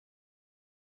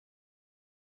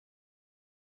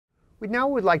We now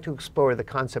would like to explore the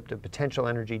concept of potential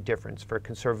energy difference for a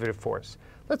conservative force.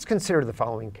 Let's consider the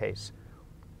following case.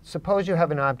 Suppose you have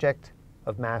an object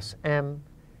of mass m,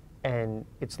 and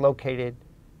it's located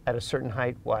at a certain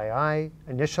height yi,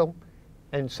 initial.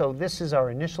 And so this is our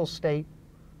initial state.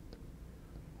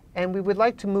 And we would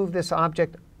like to move this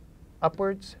object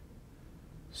upwards.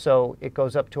 So it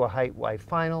goes up to a height y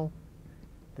final.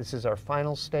 This is our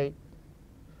final state.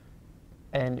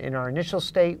 And in our initial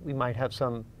state, we might have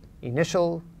some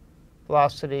initial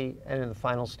velocity, and in the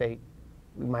final state,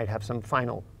 we might have some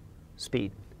final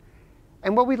speed.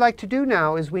 And what we'd like to do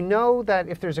now is we know that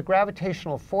if there's a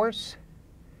gravitational force,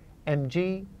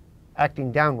 mg,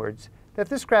 acting downwards, that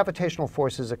this gravitational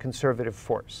force is a conservative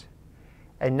force.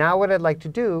 And now what I'd like to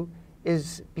do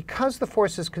is, because the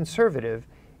force is conservative,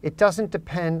 it doesn't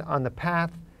depend on the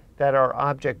path that our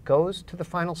object goes to the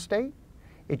final state.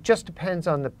 It just depends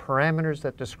on the parameters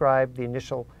that describe the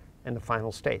initial and the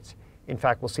final states. In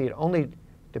fact, we'll see it only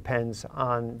depends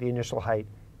on the initial height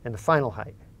and the final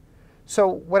height. So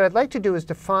what I'd like to do is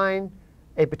define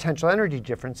a potential energy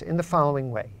difference in the following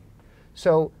way.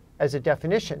 So as a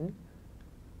definition,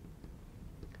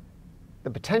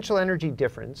 the potential energy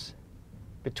difference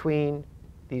between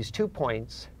these 2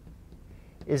 points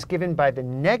is given by the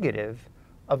negative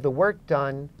of the work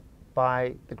done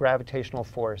by the gravitational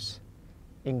force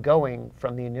in going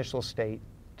from the initial state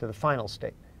to the final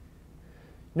state.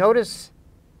 Notice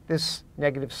this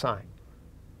negative sign.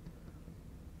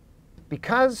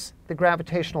 Because the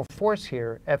gravitational force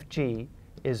here, Fg,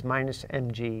 is minus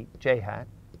mg j hat,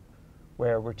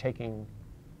 where we're taking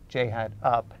j hat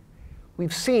up,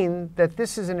 we've seen that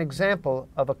this is an example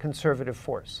of a conservative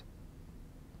force.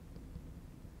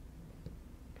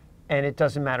 And it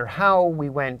doesn't matter how we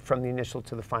went from the initial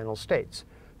to the final states.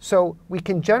 So we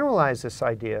can generalize this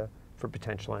idea for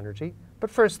potential energy. But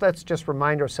first, let's just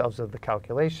remind ourselves of the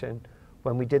calculation.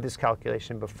 When we did this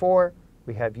calculation before,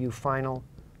 we have u final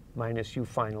minus u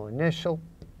final initial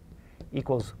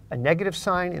equals a negative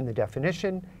sign in the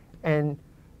definition. And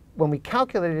when we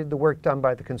calculated the work done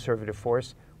by the conservative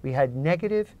force, we had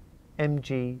negative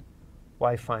mg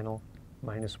y final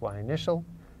minus y initial.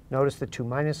 Notice the 2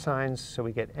 minus signs, so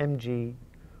we get mg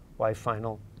y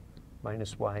final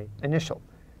minus y initial.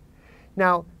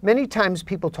 Now, many times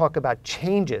people talk about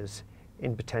changes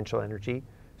in potential energy.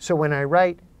 So when I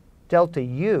write delta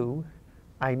U,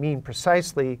 I mean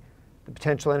precisely the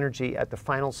potential energy at the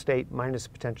final state minus the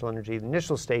potential energy at the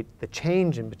initial state, the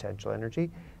change in potential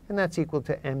energy. And that's equal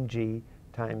to mg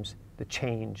times the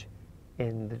change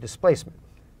in the displacement.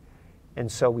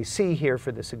 And so we see here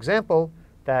for this example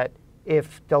that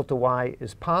if delta y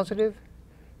is positive,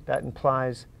 that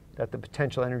implies that the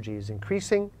potential energy is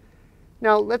increasing.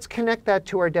 Now let's connect that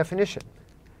to our definition.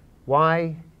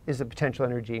 Why is the potential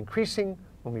energy increasing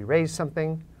when we raise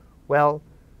something? Well,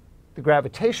 the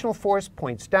gravitational force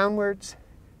points downwards,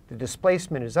 the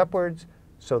displacement is upwards,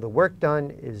 so the work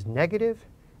done is negative,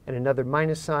 and another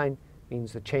minus sign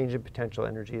means the change in potential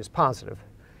energy is positive.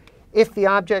 If the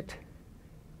object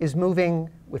is moving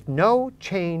with no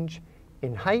change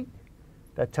in height,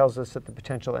 that tells us that the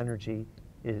potential energy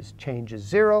change is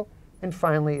 0. And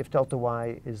finally, if delta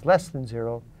y is less than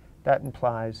 0, that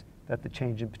implies that the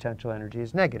change in potential energy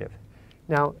is negative.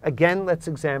 Now, again, let's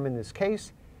examine this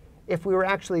case. If we were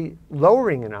actually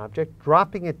lowering an object,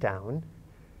 dropping it down,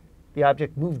 the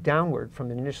object moved downward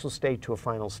from an initial state to a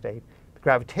final state. The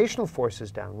gravitational force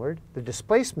is downward. The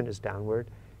displacement is downward.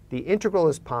 The integral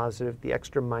is positive. The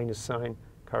extra minus sign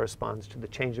corresponds to the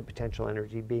change in potential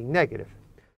energy being negative.